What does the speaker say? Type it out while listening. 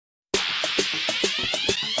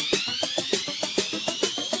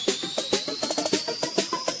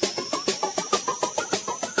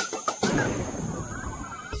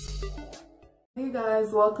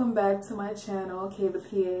guys, welcome back to my channel, okay, the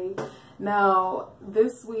PA. Now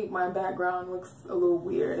this week my background looks a little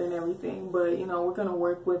weird and everything, but you know, we're gonna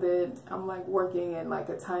work with it. I'm like working in like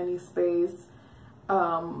a tiny space,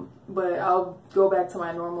 but I'll go back to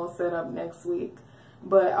my normal setup next week.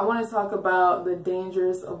 But I want to talk about the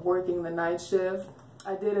dangers of working the night shift.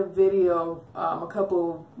 I did a video a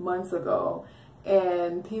couple months ago,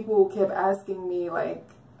 and people kept asking me like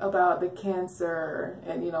about the cancer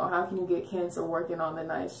and, you know, how can you get cancer working on the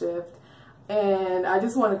night shift. And I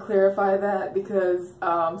just want to clarify that because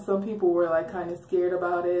some people were like kind of scared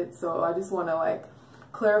about it, so I just want to like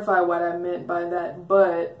clarify what I meant by that.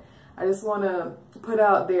 But I just want to put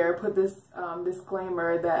out there, put this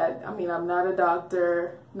disclaimer that, I mean, I'm not a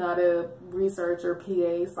doctor, not a researcher,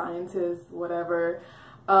 PA, scientist, whatever.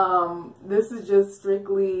 This is just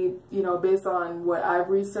strictly, you know, based on what I've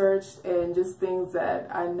researched and just things that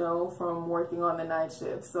I know from working on the night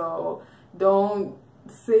shift. So don't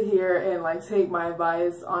sit here and like take my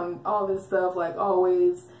advice on all this stuff. Like,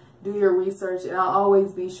 always do your research, and I'll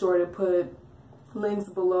always be sure to put links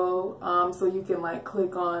below so you can like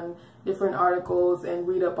click on different articles and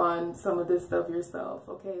read up on some of this stuff yourself.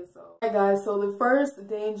 Okay, so alright guys, so the first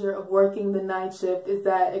danger of working the night shift is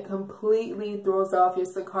that it completely throws off your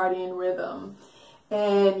circadian rhythm.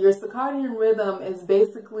 And your circadian rhythm is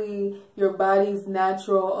basically your body's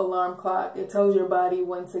natural alarm clock. It tells your body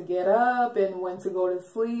when to get up and when to go to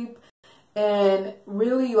sleep. And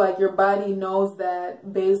really, like, your body knows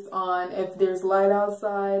that based on if there's light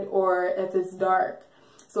outside or if it's dark.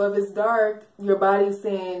 So if it's dark, your body's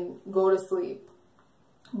saying go to sleep.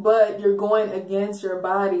 But you're going against your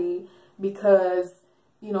body because,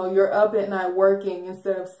 you know, you're up at night working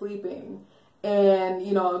instead of sleeping. And,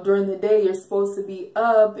 you know, during the day, you're supposed to be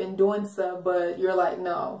up and doing stuff, but you're like,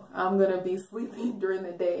 no, I'm going to be sleeping during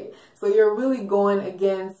the day. So you're really going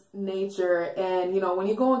against nature. And, you know, when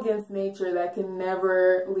you go against nature, that can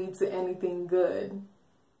never lead to anything good.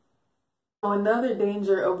 Another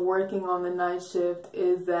danger of working on the night shift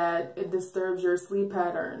is that it disturbs your sleep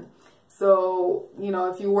pattern. So, you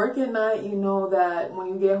know, if you work at night, you know that when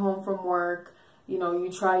you get home from work, you know,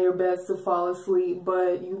 you try your best to fall asleep,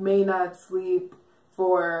 but you may not sleep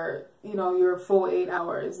for, you know, your full 8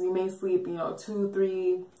 hours. You may sleep, you know, 2,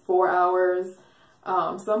 3, 4 hours.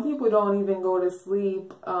 Some people don't even go to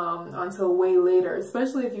sleep until way later,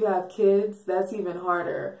 especially if you have kids. That's even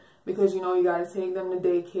harder because, you know, you got to take them to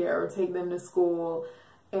daycare or take them to school,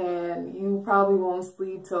 and you probably won't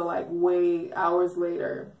sleep till like way hours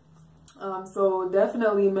later. So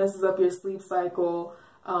definitely messes up your sleep cycle.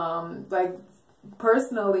 Like,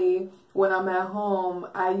 personally, when I'm at home,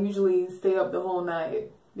 I usually stay up the whole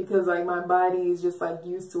night because like my body is just like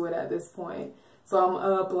used to it at this point. So I'm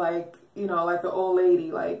up like, you know, like an old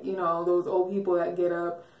lady, like, you know, those old people that get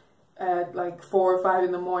up at like 4 or 5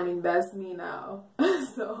 in the morning. That's me now.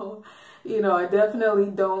 So, you know, I definitely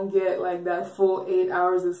don't get like that full 8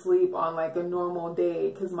 hours of sleep on like a normal day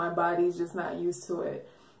because my body's just not used to it.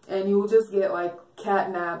 And you'll just get like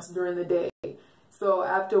cat naps during the day. So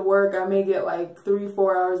after work, I may get like 3 or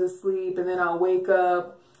 4 hours of sleep, and then I'll wake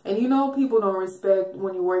up. And you know, people don't respect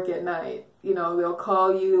when you work at night. You know, they'll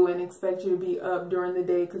call you and expect you to be up during the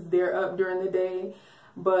day because they're up during the day.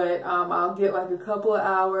 But I'll get like a couple of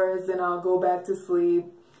hours and I'll go back to sleep.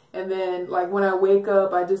 And then like when I wake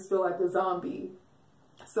up, I just feel like a zombie.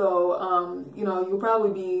 So, you know, you'll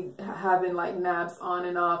probably be having like naps on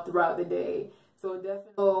and off throughout the day. So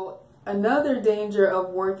definitely. Another danger of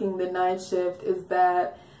working the night shift is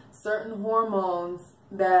that certain hormones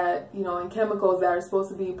that, you know, and chemicals that are supposed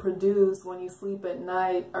to be produced when you sleep at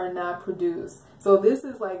night are not produced. So this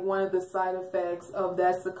is like one of the side effects of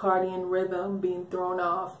that circadian rhythm being thrown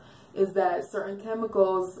off, is that certain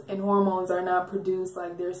chemicals and hormones are not produced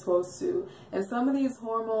like they're supposed to. And some of these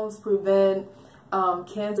hormones prevent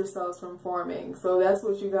cancer cells from forming. So that's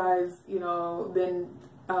what you guys, you know, been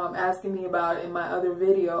asking me about in my other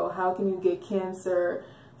video. How can you get cancer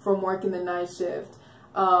from working the night shift?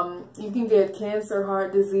 You can get cancer,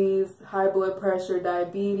 heart disease, high blood pressure,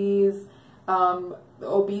 diabetes,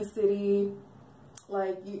 obesity.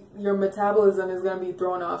 Like, your metabolism is going to be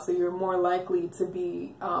thrown off, so you're more likely to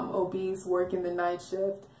be obese working the night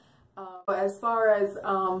shift. As far as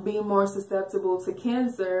being more susceptible to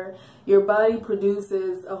cancer, your body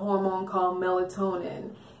produces a hormone called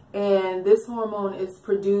melatonin. And this hormone is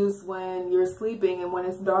produced when you're sleeping and when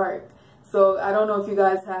it's dark. So I don't know if you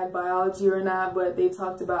guys had biology or not, but they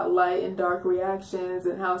talked about light and dark reactions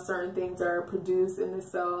and how certain things are produced in the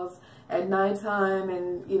cells at nighttime,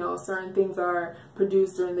 and, you know, certain things are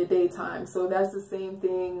produced during the daytime. So that's the same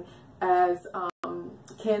thing as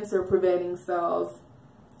cancer preventing cells.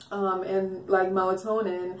 and like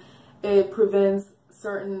melatonin, it prevents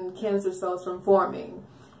certain cancer cells from forming,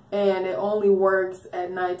 and it only works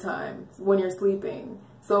at nighttime when you're sleeping.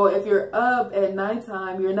 So if you're up at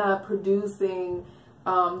nighttime, you're not producing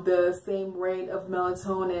the same rate of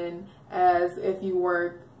melatonin as if you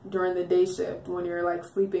work during the day shift when you're like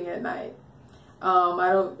sleeping at night.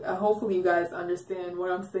 Hopefully you guys understand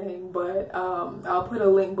what I'm saying, but I'll put a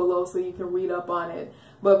link below so you can read up on it.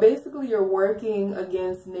 But basically you're working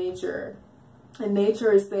against nature, and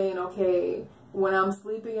nature is saying, okay, when I'm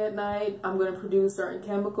sleeping at night, I'm going to produce certain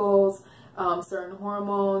chemicals, certain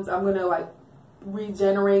hormones. I'm going to like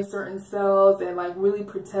regenerate certain cells and like really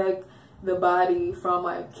protect the body from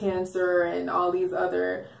like cancer and all these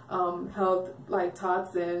other health like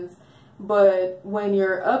toxins. But when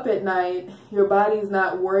you're up at night, your body's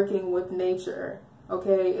not working with nature,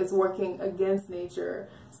 okay? It's working against nature.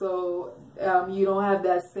 So you don't have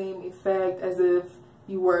that same effect as if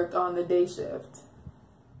you worked on the day shift.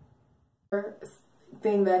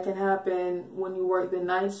 Thing that can happen when you work the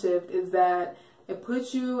night shift is that it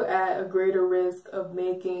puts you at a greater risk of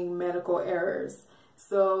making medical errors.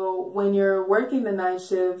 So when you're working the night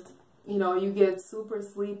shift, you know, you get super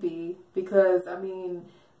sleepy because, I mean,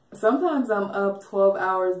 sometimes I'm up 12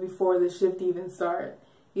 hours before the shift even starts,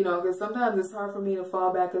 you know, because sometimes it's hard for me to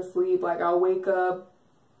fall back asleep. Like I'll wake up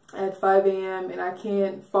at 5 a.m. and I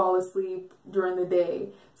can't fall asleep during the day.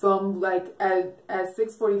 So I'm like at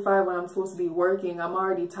 6:45 when I'm supposed to be working, I'm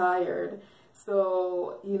already tired.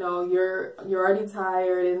 So, you know, you're already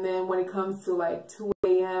tired, and then when it comes to like 2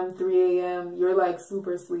 a.m., 3 a.m., you're like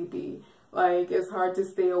super sleepy. Like it's hard to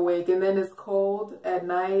stay awake, and then it's cold at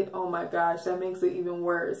night. Oh my gosh, that makes it even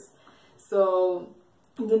worse. So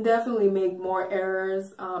you can definitely make more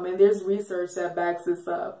errors, and there's research that backs this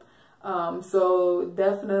up. So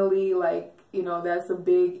definitely, like, you know, that's a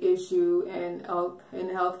big issue in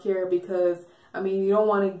healthcare, because I mean, you don't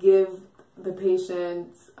want to give the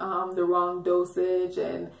patients the wrong dosage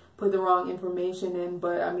and put the wrong information in,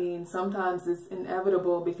 but I mean, sometimes it's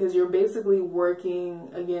inevitable because you're basically working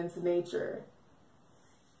against nature.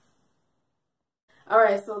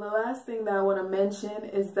 Alright, so the last thing that I want to mention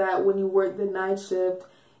is that when you work the night shift,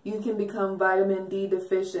 you can become vitamin D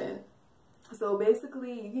deficient. So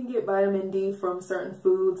basically, you can get vitamin D from certain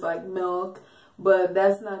foods like milk, but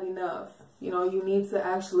that's not enough. You know, you need to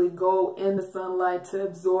actually go in the sunlight to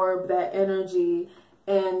absorb that energy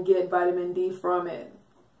and get vitamin D from it.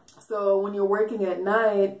 So when you're working at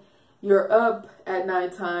night, you're up at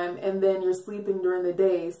nighttime and then you're sleeping during the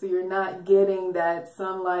day. So you're not getting that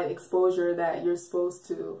sunlight exposure that you're supposed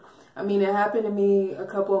to. I mean, it happened to me a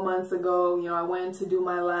couple of months ago. You know, I went to do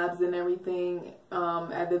my labs and everything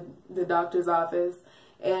at the doctor's office,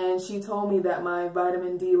 and she told me that my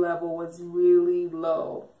vitamin D level was really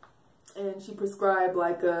low. And she prescribed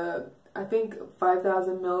like I think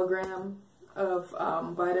 5,000 milligrams of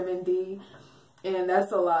vitamin D, and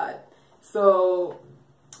that's a lot. So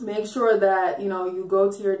make sure that, you know, you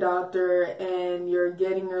go to your doctor and you're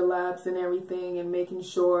getting your labs and everything and making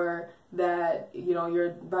sure that, you know,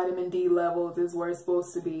 your vitamin D levels is where it's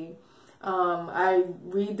supposed to be. I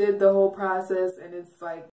redid the whole process and it's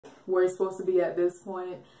like where it's supposed to be at this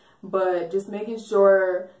point, but just making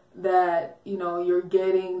sure that, you know, you're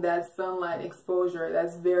getting that sunlight exposure.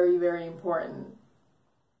 That's very, very important.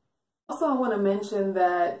 Also, I want to mention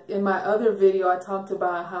that in my other video, I talked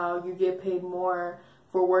about how you get paid more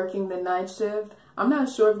for working the night shift. I'm not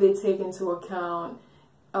sure if they take into account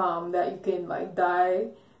that you can like die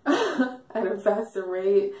at a faster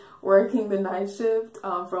rate working the night shift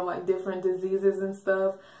from like different diseases and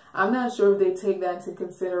stuff. I'm not sure if they take that into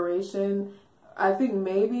consideration. I think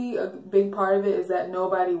maybe a big part of it is that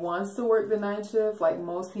nobody wants to work the night shift. Like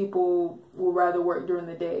most people would rather work during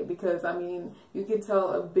the day, because I mean, you could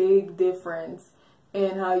tell a big difference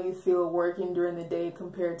in how you feel working during the day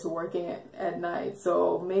compared to working at night.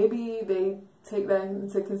 So maybe they take that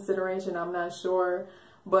into consideration. I'm not sure,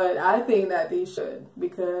 but I think that they should,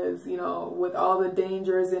 because, you know, with all the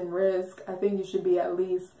dangers and risk, I think you should be at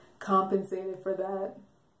least compensated for that.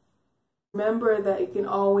 Remember that you can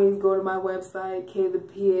always go to my website,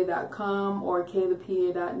 kthepa.com or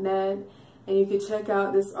kthepa.net, and you can check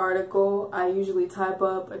out this article. I usually type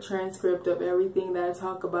up a transcript of everything that I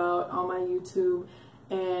talk about on my YouTube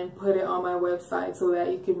and put it on my website so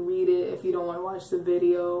that you can read it if you don't want to watch the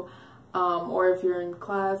video, or if you're in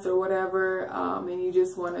class or whatever, and you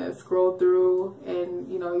just want to scroll through, and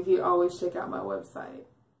you know, you can always check out my website.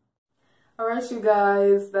 Alright, you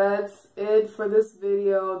guys, that's it for this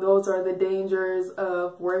video. Those are the dangers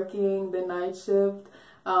of working the night shift.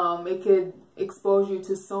 It could expose you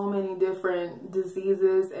to so many different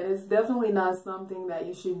diseases, and it's definitely not something that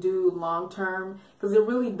you should do long term, because it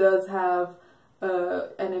really does have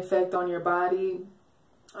an effect on your body.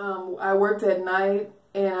 I worked at night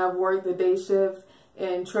and I've worked the day shift,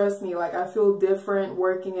 and trust me, like, I feel different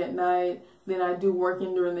working at night than I do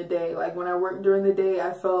working during the day. Like, when I worked during the day,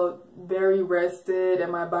 I felt very rested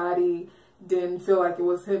and my body didn't feel like it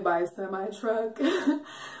was hit by a semi-truck.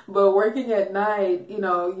 But working at night, you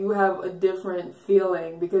know, you have a different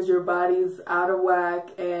feeling because your body's out of whack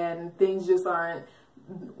and things just aren't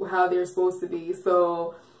how they're supposed to be.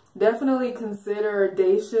 So definitely consider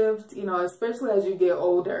day shift, you know, especially as you get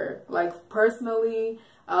older. Like, personally,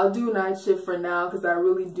 I'll do night shift for now because I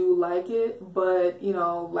really do like it. But, you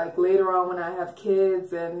know, like later on when I have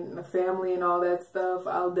kids and a family and all that stuff,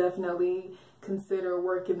 I'll definitely consider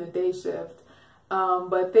working the day shift.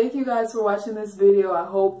 But thank you guys for watching this video. I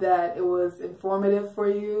hope that it was informative for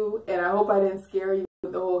you, and I hope I didn't scare you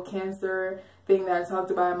with the whole cancer thing that I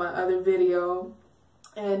talked about in my other video.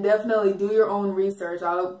 And definitely do your own research.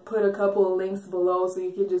 I'll put a couple of links below so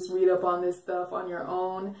you can just read up on this stuff on your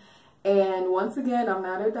own. And once again, I'm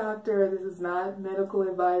not a doctor. This is not medical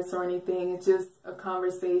advice or anything. It's just a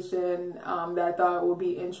conversation that I thought would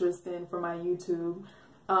be interesting for my YouTube.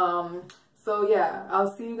 So yeah,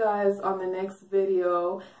 I'll see you guys on the next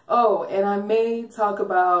video. Oh, and I may talk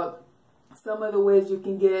about some of the ways you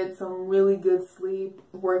can get some really good sleep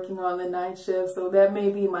working on the night shift. So that may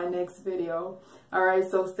be my next video. Alright,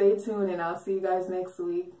 so stay tuned and I'll see you guys next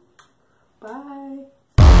week. Bye.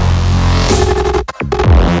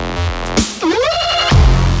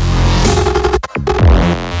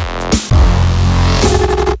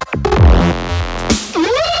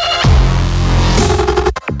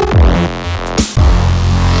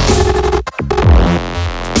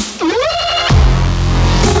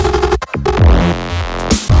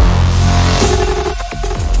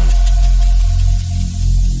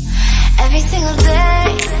 Every single day